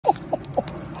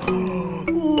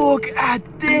Look at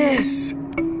this.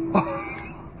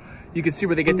 You can see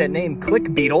where they get that name,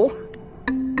 click beetle.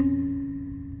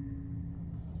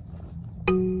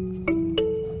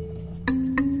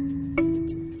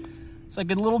 It's like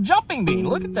a little jumping bean.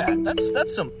 Look at that.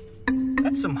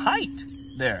 That's some height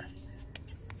there.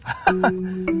 Wow,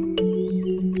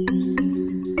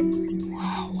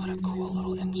 what a cool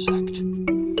little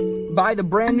insect. Buy the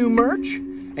brand new merch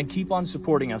and keep on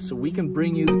supporting us so we can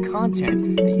bring you the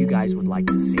content that you guys would like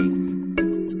to see.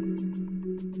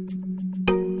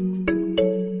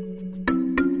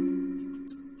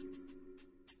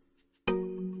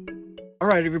 All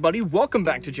right, everybody, welcome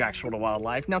back to Jack's World of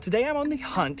Wildlife. Now, today I'm on the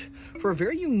hunt for a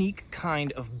very unique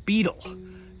kind of beetle.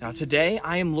 Now, today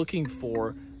I am looking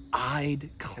for eyed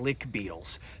click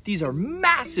beetles. These are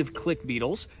massive click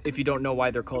beetles. If you don't know why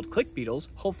they're called click beetles,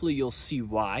 hopefully you'll see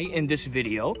why in this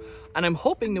video. And I'm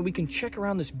hoping that we can check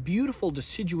around this beautiful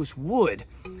deciduous wood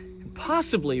and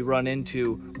possibly run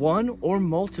into one or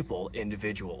multiple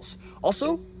individuals.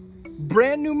 Also,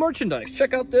 brand new merchandise.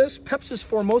 Check out this Pepsis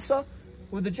Formosa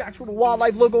with the Jack's World of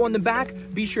Wildlife logo on the back.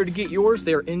 Be sure to get yours.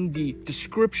 They're in the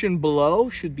description below.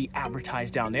 Should be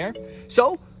advertised down there.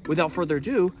 So, without further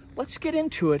ado, let's get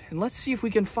into it and let's see if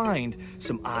we can find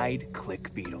some eyed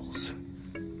click beetles.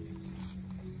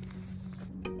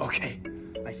 Okay,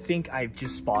 I think I've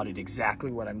just spotted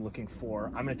exactly what I'm looking for.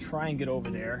 I'm gonna try and get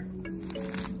over there.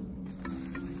 I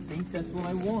think that's what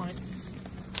I want.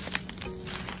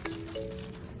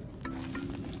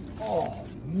 Oh,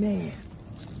 man.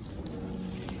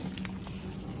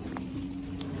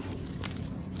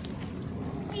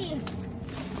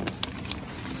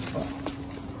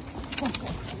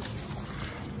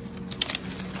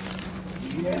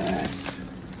 Yes.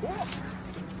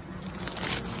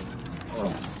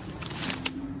 Oh.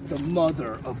 The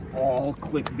mother of all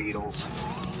click beetles.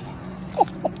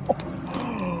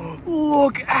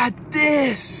 Look at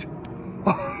this.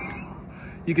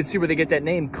 You can see where they get that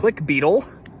name, click beetle.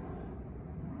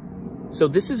 So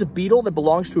this is a beetle that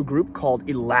belongs to a group called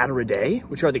Elateridae,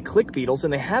 which are the click beetles,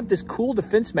 and they have this cool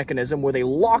defense mechanism where they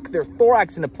lock their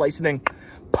thorax into place and then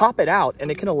pop it out, and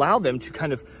it can allow them to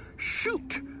kind of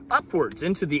shoot upwards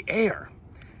into the air.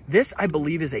 This, I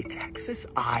believe, is a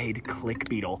Texas-eyed click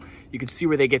beetle. You can see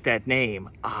where they get that name,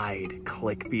 eyed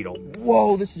click beetle.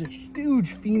 Whoa, this is a huge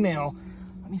female.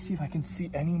 Let me see if I can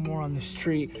see any more on this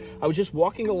tree. I was just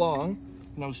walking along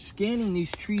and I was scanning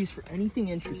these trees for anything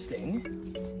interesting.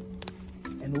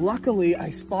 And luckily I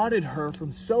spotted her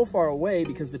from so far away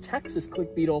because the Texas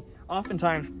click beetle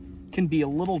oftentimes can be a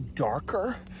little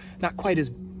darker, not quite as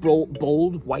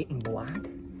bold, white and black.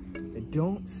 I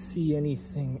don't see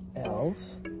anything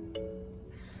else.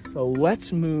 So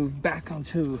let's move back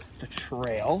onto the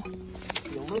trail.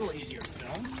 Be a little easier to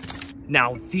film.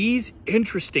 Now, these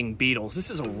interesting beetles, this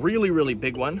is a really, really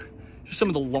big one. They're some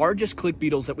of the largest click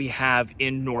beetles that we have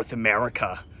in North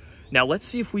America. Now, let's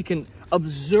see if we can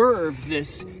observe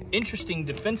this interesting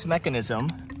defense mechanism.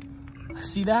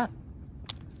 See that?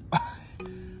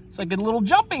 It's like a little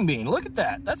jumping bean. Look at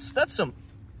that. That's some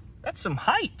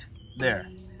height there.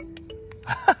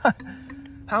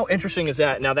 How interesting is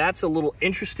that? Now that's a little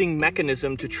interesting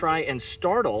mechanism to try and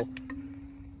startle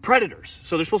predators.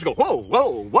 So they're supposed to go, whoa,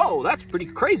 whoa, whoa, that's pretty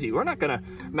crazy. We're not gonna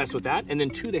mess with that. And then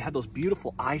two, they have those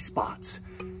beautiful eye spots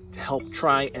to help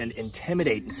try and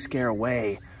intimidate and scare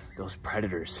away those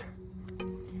predators.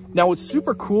 Now what's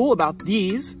super cool about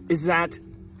these is that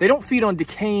they don't feed on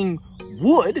decaying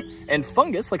wood and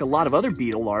fungus like a lot of other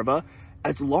beetle larvae.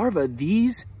 As larvae,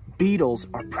 these beetles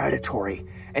are predatory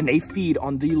and they feed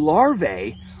on the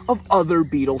larvae of other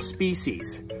beetle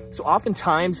species. So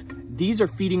oftentimes these are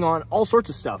feeding on all sorts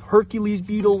of stuff. Hercules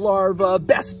beetle larvae,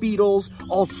 best beetles,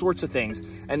 all sorts of things.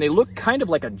 And they look kind of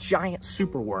like a giant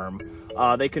superworm.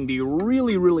 They can be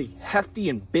really, really hefty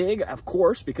and big, of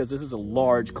course, because this is a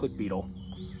large click beetle.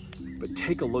 But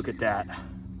take a look at that.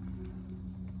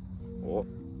 Oh,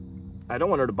 I don't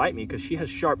want her to bite me because she has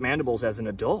sharp mandibles as an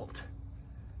adult.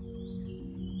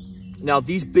 Now,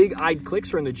 these big-eyed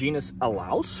clicks are in the genus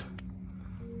Alaus,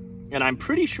 and I'm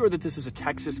pretty sure that this is a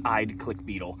Texas-eyed click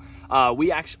beetle. I'm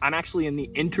actually in the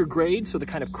intergrade, so the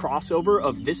kind of crossover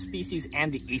of this species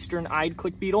and the eastern-eyed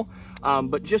click beetle.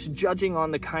 But just judging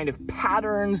on the kind of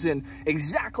patterns and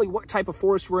exactly what type of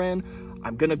forest we're in,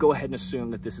 I'm gonna go ahead and assume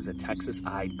that this is a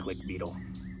Texas-eyed click beetle.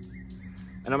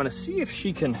 And I'm gonna see if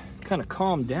she can kind of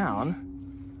calm down.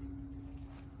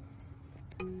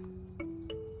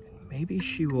 Maybe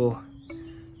she will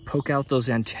poke out those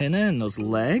antennae and those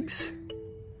legs.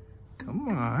 Come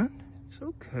on, it's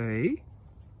okay.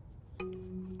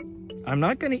 I'm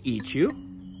not gonna eat you.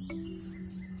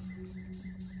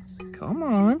 Come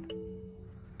on.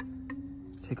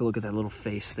 Take a look at that little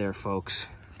face there, folks.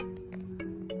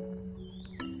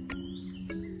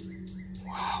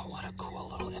 Wow, what a cool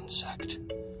little insect.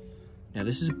 Now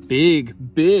this is a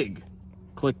big, big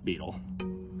click beetle.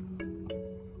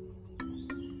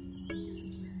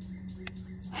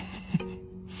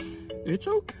 It's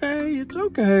okay, it's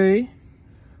okay.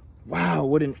 Wow,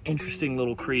 what an interesting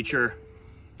little creature.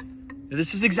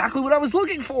 This is exactly what I was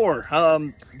looking for.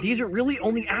 These are really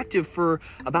only active for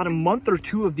about a month or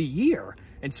two of the year.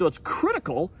 And so it's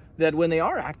critical that when they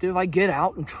are active, I get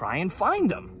out and try and find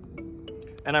them.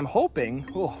 And I'm hoping,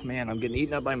 oh man, I'm getting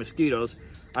eaten up by mosquitoes.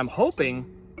 I'm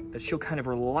hoping that she'll kind of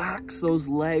relax those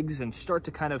legs and start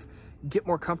to kind of get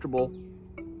more comfortable.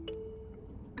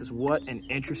 Because what an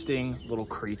interesting little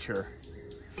creature.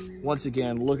 Once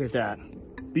again, look at that.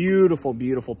 Beautiful,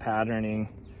 beautiful patterning.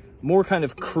 More kind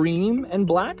of cream and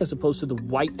black as opposed to the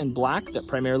white and black that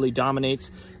primarily dominates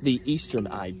the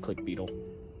eastern-eyed click beetle.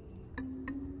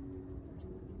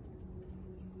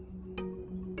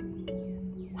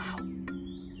 Wow.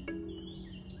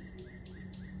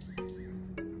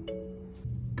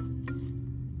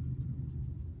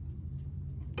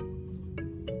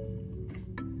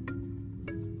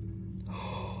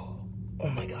 Oh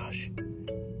my gosh.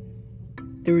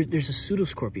 There's a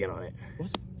pseudoscorpion on it.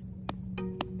 What?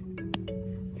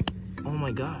 Oh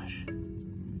my gosh.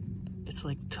 It's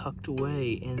like tucked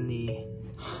away in the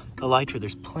elytra.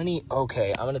 There's plenty.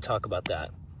 Okay, I'm gonna talk about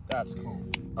that. That's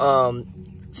cool.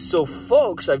 So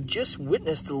folks, I've just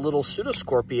witnessed a little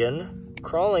pseudoscorpion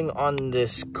crawling on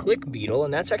this click beetle,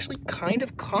 and that's actually kind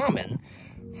of common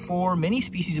for many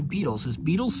species of beetles, as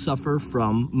beetles suffer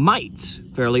from mites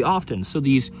fairly often. So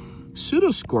these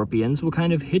pseudoscorpions will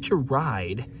kind of hitch a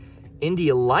ride in the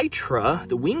elytra,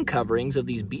 the wing coverings of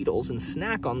these beetles, and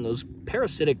snack on those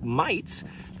parasitic mites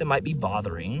that might be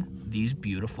bothering these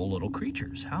beautiful little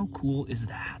creatures. How cool is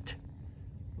that?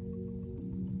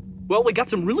 Well, we got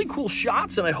some really cool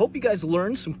shots, and I hope you guys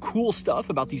learned some cool stuff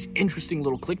about these interesting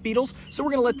little click beetles. So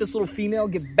we're gonna let this little female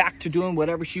get back to doing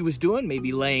whatever she was doing,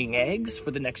 maybe laying eggs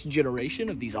for the next generation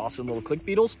of these awesome little click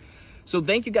beetles. So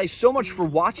thank you guys so much for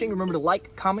watching. Remember to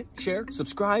like, comment, share,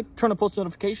 subscribe, turn on post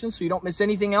notifications so you don't miss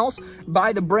anything else.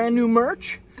 Buy the brand new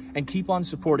merch and keep on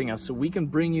supporting us so we can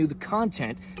bring you the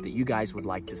content that you guys would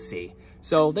like to see.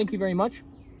 So thank you very much.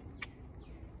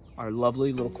 Our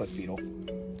lovely little click beetle.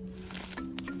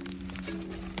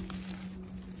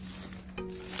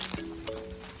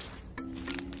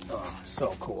 Oh,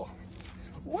 so cool.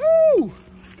 Woo!